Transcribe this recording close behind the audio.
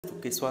To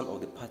case 1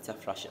 of the partial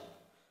fraction,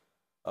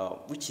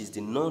 which is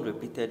the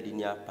non-repeated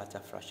linear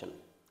partial fraction.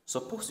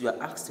 Suppose you are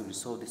asked to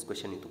resolve this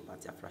question into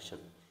partial fraction.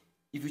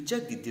 If you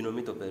check the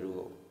denominator very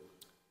well,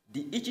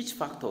 each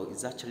factor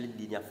is actually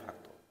linear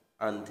factor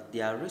and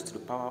they are raised to the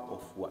power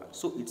of 1.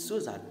 So it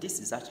shows that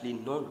this is actually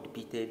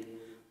non-repeated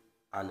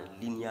and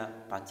linear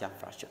partial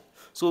fraction.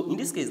 So in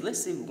this case,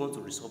 let's say we want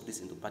to resolve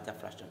this into partial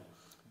fraction.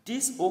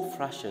 This whole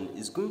fraction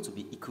is going to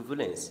be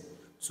equivalent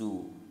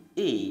to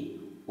a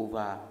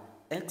over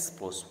x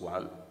plus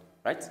 1,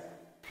 right,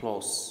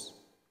 plus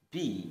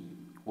b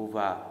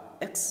over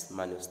x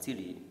minus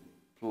 3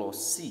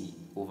 plus c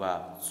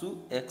over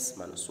 2x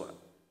minus 1,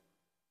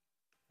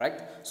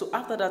 right? So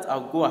after that,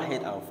 I'll go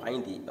ahead and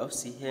find the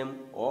LCM,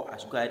 or I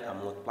should go ahead and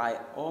multiply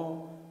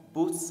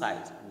both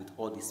sides with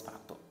all these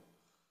factors,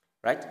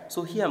 right?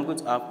 So here I'm going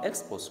to have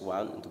x plus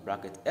 1 into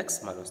bracket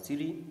x minus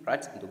 3,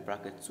 right, into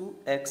bracket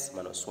 2x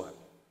minus 1,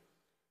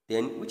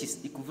 then which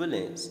is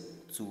equivalent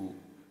to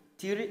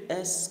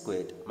 3x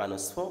squared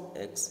minus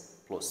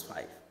 4x plus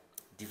 5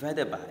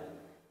 divided by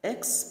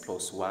x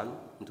plus 1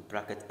 into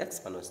bracket x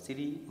minus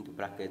 3 into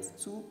bracket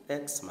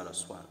 2x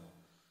minus 1.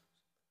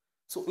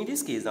 So in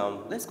this case,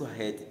 let's go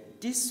ahead.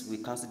 This, we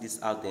cancel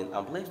this out, then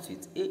I'm left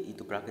with a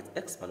into bracket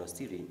x minus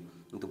 3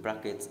 into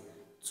bracket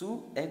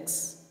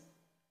 2x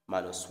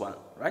minus 1,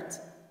 right?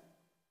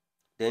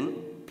 Then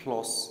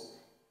plus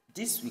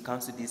this, we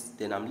cancel this,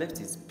 then I'm left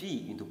with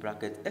b into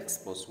bracket x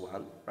plus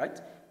 1,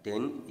 right?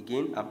 Then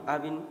again, I'm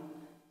having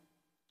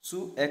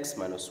 2x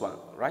minus 1,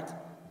 right?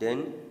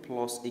 Then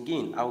plus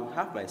again, I will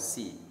have my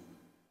c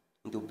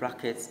into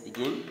brackets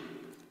again.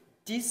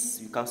 This,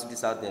 we cancel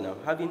this out, then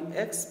I'm having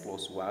x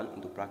plus 1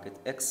 into bracket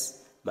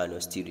x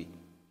minus 3,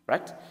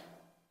 right?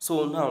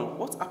 So now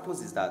what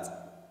happens is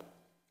that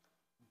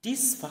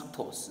these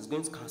factors is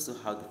going to cancel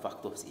out the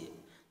factors here.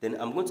 Then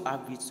I'm going to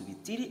have it to be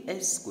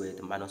 3x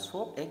squared minus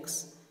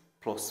 4x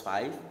plus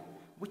 5,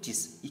 which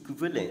is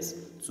equivalent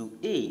to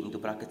a into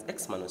bracket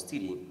x minus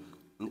 3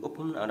 in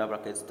open another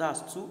bracket, that's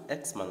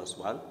 2x minus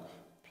 1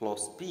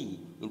 plus b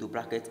into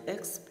bracket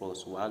x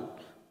plus 1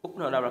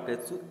 open another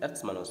bracket,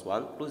 2x minus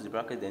 1 close the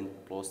bracket, then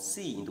plus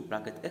c into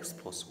bracket x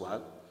plus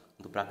 1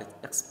 into bracket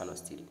x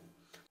minus 3.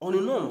 On the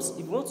norms,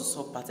 if you want to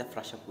solve partial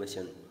fraction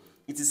question,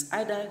 it is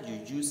either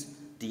you use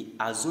the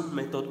assume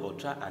method or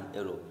try and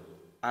error,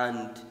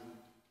 and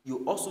you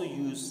also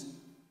use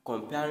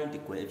comparing the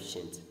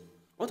coefficient.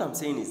 What I'm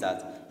saying is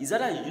that it's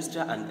either you use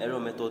try and error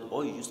method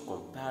or you use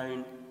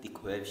comparing the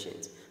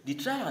coefficient. The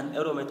try and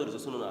error method is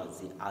also known as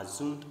the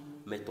assumed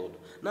method.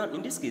 Now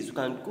in this case, you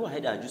can go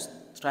ahead and just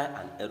try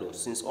and error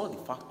since all the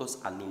factors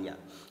are linear.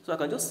 So I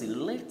can just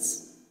select,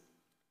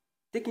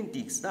 taking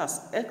this,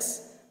 that's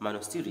x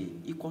minus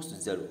 3 equals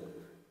to 0.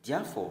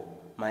 Therefore,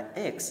 my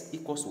x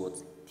equals what?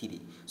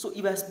 3. So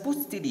if I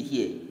put 3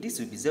 here, this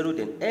will be 0,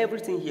 then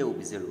everything here will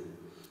be 0.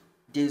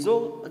 There is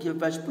no, okay,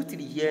 if I put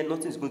 3 here,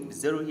 nothing is going to be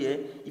 0 here.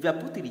 If I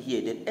put 3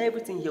 here, then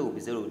everything here will be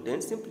 0.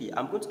 Then simply,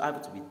 I'm going to have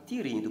it to be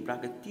 3 into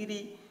bracket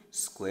 3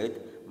 squared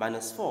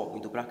minus 4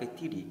 into bracket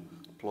 3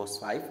 plus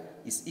 5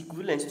 is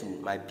equivalent to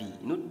my b.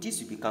 You know,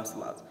 this will be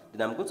cancelled out.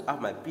 Then I'm going to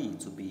have my b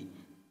to be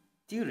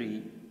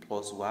 3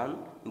 plus 1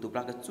 into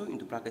bracket 2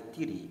 into bracket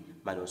 3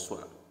 minus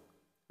 1.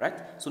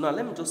 Right? So now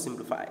let me just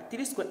simplify.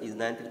 3 squared is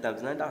 9, 3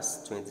 times 9,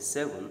 that's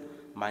 27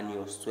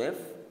 minus 12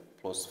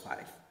 plus 5.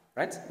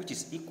 Right? Which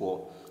is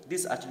equal,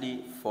 this is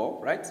actually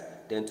 4, right?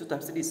 Then 2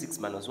 times 3 is 6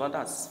 minus 1,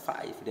 that's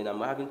 5. Then I'm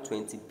having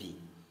 20b.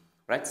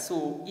 Right?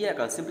 So here I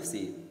can simply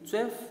say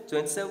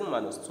 27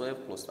 minus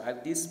 12 plus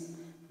 5, this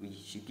we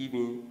should give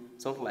in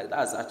something like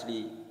that is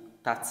actually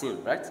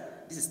 13,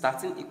 right? This is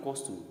 13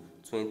 equals to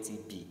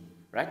 20b,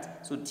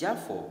 right? So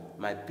therefore,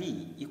 my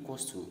b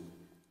equals to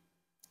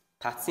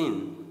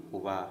 13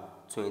 over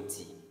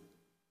 20.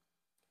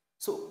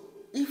 So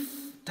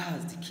if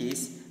that's the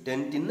case,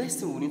 then the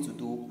next thing we need to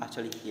do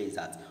actually here is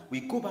that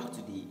we go back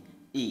to the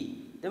a.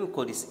 Let me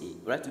call this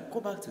a, right? We go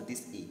back to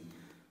this a.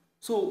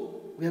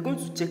 So we are going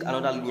to check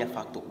another linear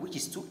factor, which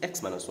is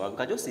 2x minus 1. We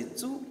can just say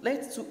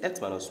let 2x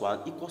minus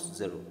 1 equals to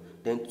 0.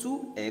 Then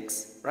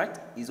 2x, right,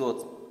 is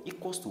what?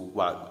 Equals to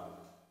 1,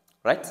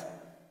 right?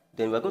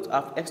 Then we are going to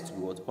have x to be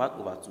what? 1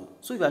 over 2.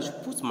 So if I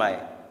should put my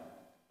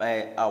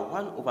 1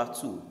 over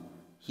 2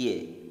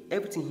 here,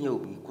 everything here will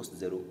be equals to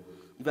 0.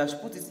 If I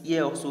should put it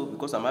here also,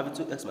 because I'm having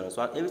 2x minus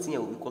 1, everything here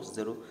will be equals to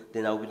 0,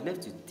 then I will be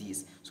left with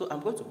this. So I'm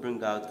going to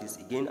bring out this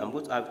again. I'm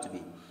going to have it to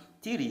be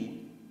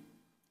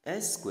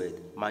 3x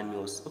squared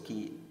minus,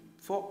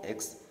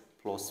 4x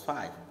plus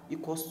 5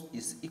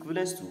 is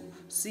equivalent to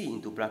c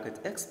into bracket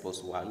x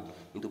plus 1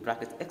 into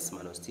bracket x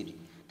minus 3.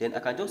 Then I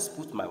can just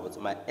put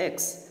my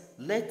x,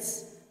 let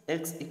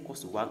x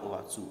equals to 1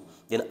 over 2.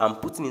 Then I'm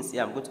putting in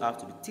here, I'm going to have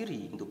to be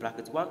 3 into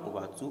bracket 1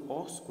 over 2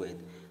 all squared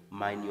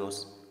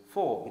minus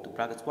 4 into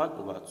bracket 1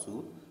 over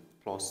 2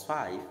 plus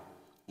 5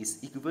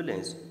 is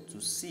equivalent to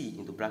c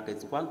into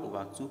bracket 1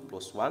 over 2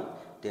 plus 1,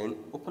 then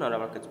open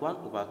another bracket 1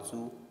 over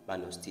 2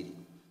 minus 3.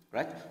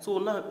 Right? So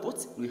now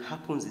what will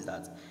happen is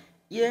that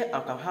here I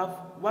can have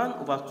 1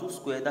 over 2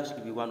 squared, that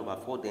should be 1 over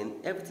 4, then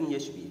everything here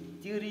should be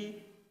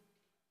 3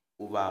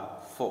 over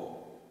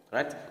 4.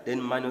 right?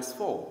 Then minus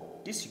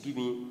 4, this should give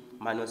me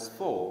minus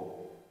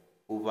 4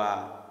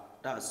 over,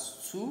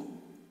 that's 2,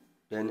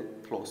 then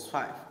plus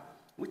 5,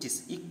 which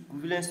is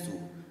equivalent to,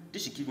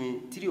 this should give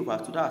me 3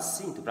 over 2, that's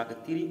c into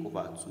bracket 3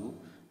 over 2,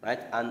 right?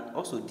 And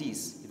also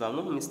this, if I'm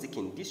not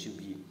mistaken, this should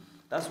be,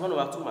 that's 1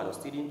 over 2 minus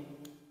 3,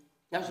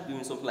 that should give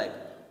me something like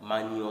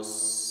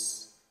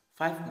minus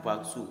 5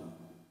 over 2,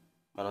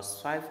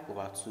 minus 5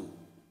 over 2,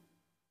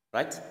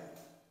 right?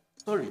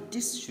 Sorry,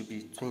 this should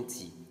be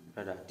 20,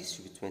 rather, this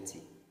should be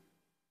 20.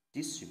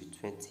 This should be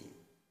 20,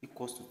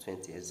 equals to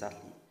 20,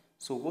 exactly.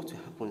 So what will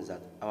happen is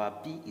that our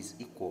b is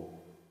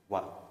equal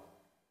 1,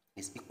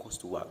 is equals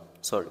to 1,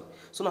 sorry.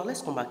 So now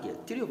let's come back here.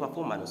 3 over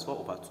 4 minus 4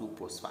 over 2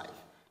 plus 5.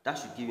 That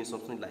should give me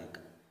something like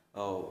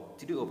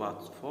 3 over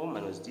 4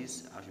 minus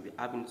this, I should be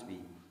having to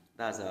be,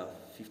 that's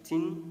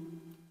 15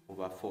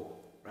 over 4,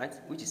 right?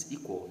 Which is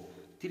equal,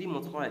 3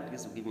 multiplied like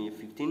this will give me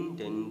 15,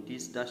 then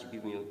this, that should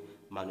give me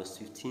minus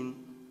 15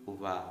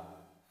 over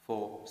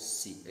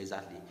 4c,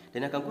 exactly.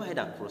 Then I can go ahead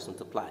and cross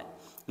multiply.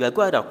 If I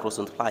go ahead and cross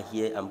multiply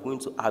here, I'm going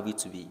to have it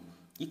to be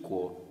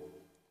equal.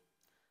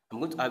 I'm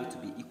going to have it to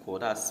be equal.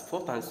 That's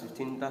 4 times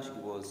 15. That should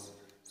give us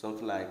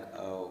something like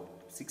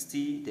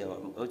 60. Then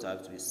I'm going to have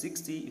it to be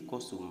 60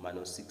 equals to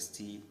minus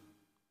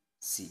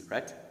 60c,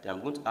 right? Then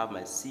I'm going to have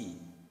my c.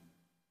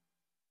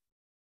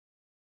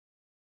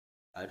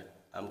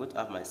 I'm going to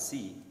have my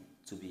c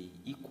to be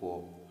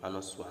equal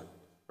minus 1,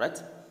 right?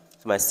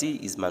 So my c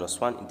is minus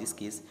 1 in this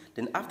case.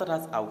 Then after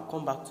that, I will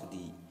come back to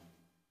the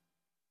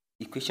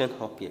equation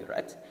up here,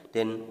 right?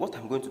 Then what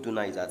I'm going to do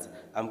now is that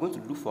I'm going to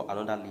look for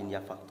another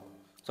linear factor.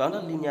 So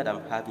another linear that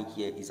I'm having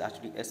here is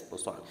actually x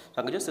plus 1. So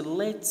I can just say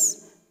let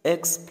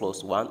x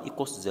plus 1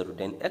 equals to 0.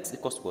 Then x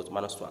equals to what?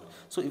 Minus 1.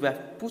 So if I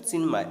put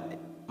in my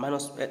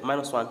minus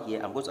 1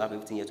 here, I'm going to have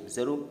everything here to be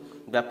 0.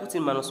 If I put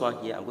in minus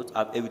 1 here, I'm going to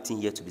have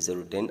everything here to be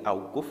 0. Then I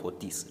will go for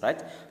this,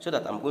 right? So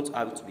that I'm going to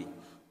have it to be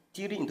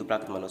 3 into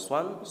bracket minus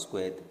 1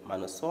 squared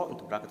minus 4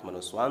 into bracket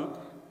minus 1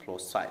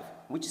 plus 5,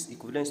 which is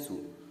equivalent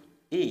to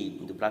a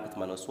into bracket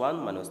minus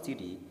 1 minus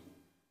 3,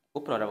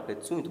 open another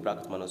bracket, 2 into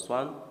bracket minus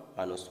 1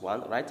 minus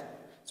 1, right?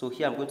 So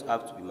here I'm going to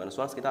have to be minus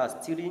 1 squared,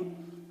 that's 3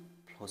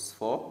 plus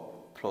 4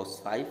 plus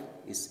 5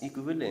 is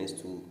equivalent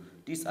to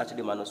this,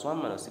 actually minus 1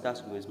 minus 3, that's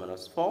equivalent to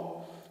minus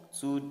 4.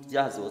 So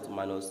that's what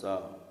minus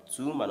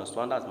 2 minus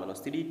 1, that's minus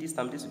 3. This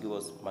time this will give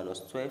us minus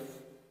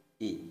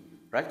 12a,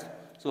 right?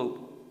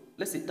 So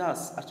let's say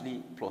that's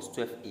actually plus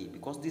 12a,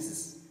 because this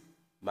is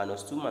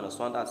minus 2 minus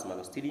 1, that's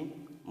minus 3,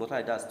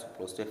 multiply that's 2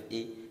 plus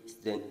 12a.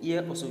 Then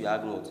here also we are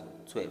having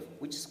what? 12,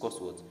 which is equals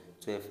to what?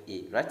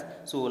 12a, right?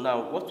 So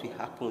now what will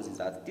happen is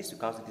that this will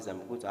cancel this,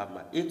 I'm going to have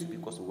my a to be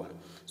equals to 1.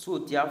 So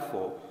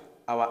therefore,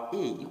 our a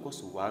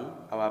equals to 1,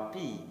 our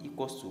b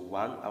equals to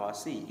 1, our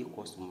c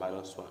equals to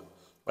minus 1,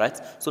 right?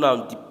 So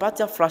now the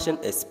partial fraction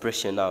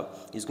expression now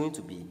is going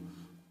to be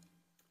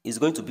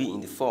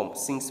in the form,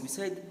 since we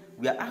said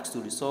we are asked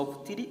to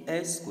resolve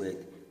 3x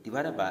squared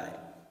divided by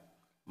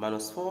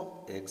minus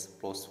 4x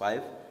plus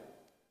 5,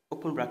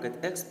 open bracket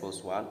x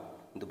plus 1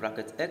 into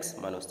bracket x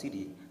minus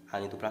 3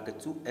 and into bracket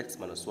 2x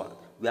minus 1.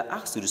 We are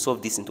asked to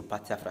resolve this into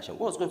partial fraction.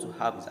 What's going to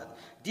happen is that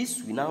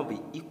this will now be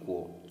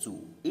equal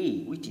to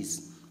a, which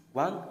is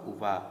 1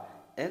 over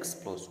x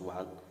plus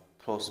 1,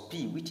 plus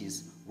b, which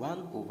is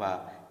 1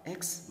 over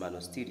x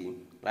minus 3,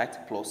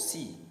 right, plus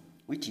c,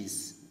 which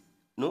is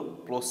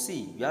plus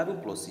c. We are having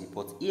plus c,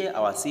 but here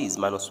our c is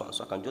minus 1,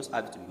 so I can just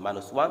have it to be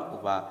minus 1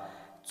 over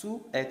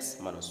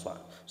 2x minus 1.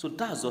 So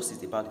that's just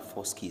it about the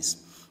first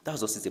case.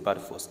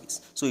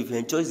 So if you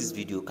enjoyed this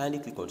video, kindly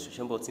click on the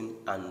subscription button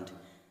and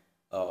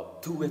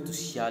do well to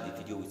share the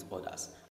video with others.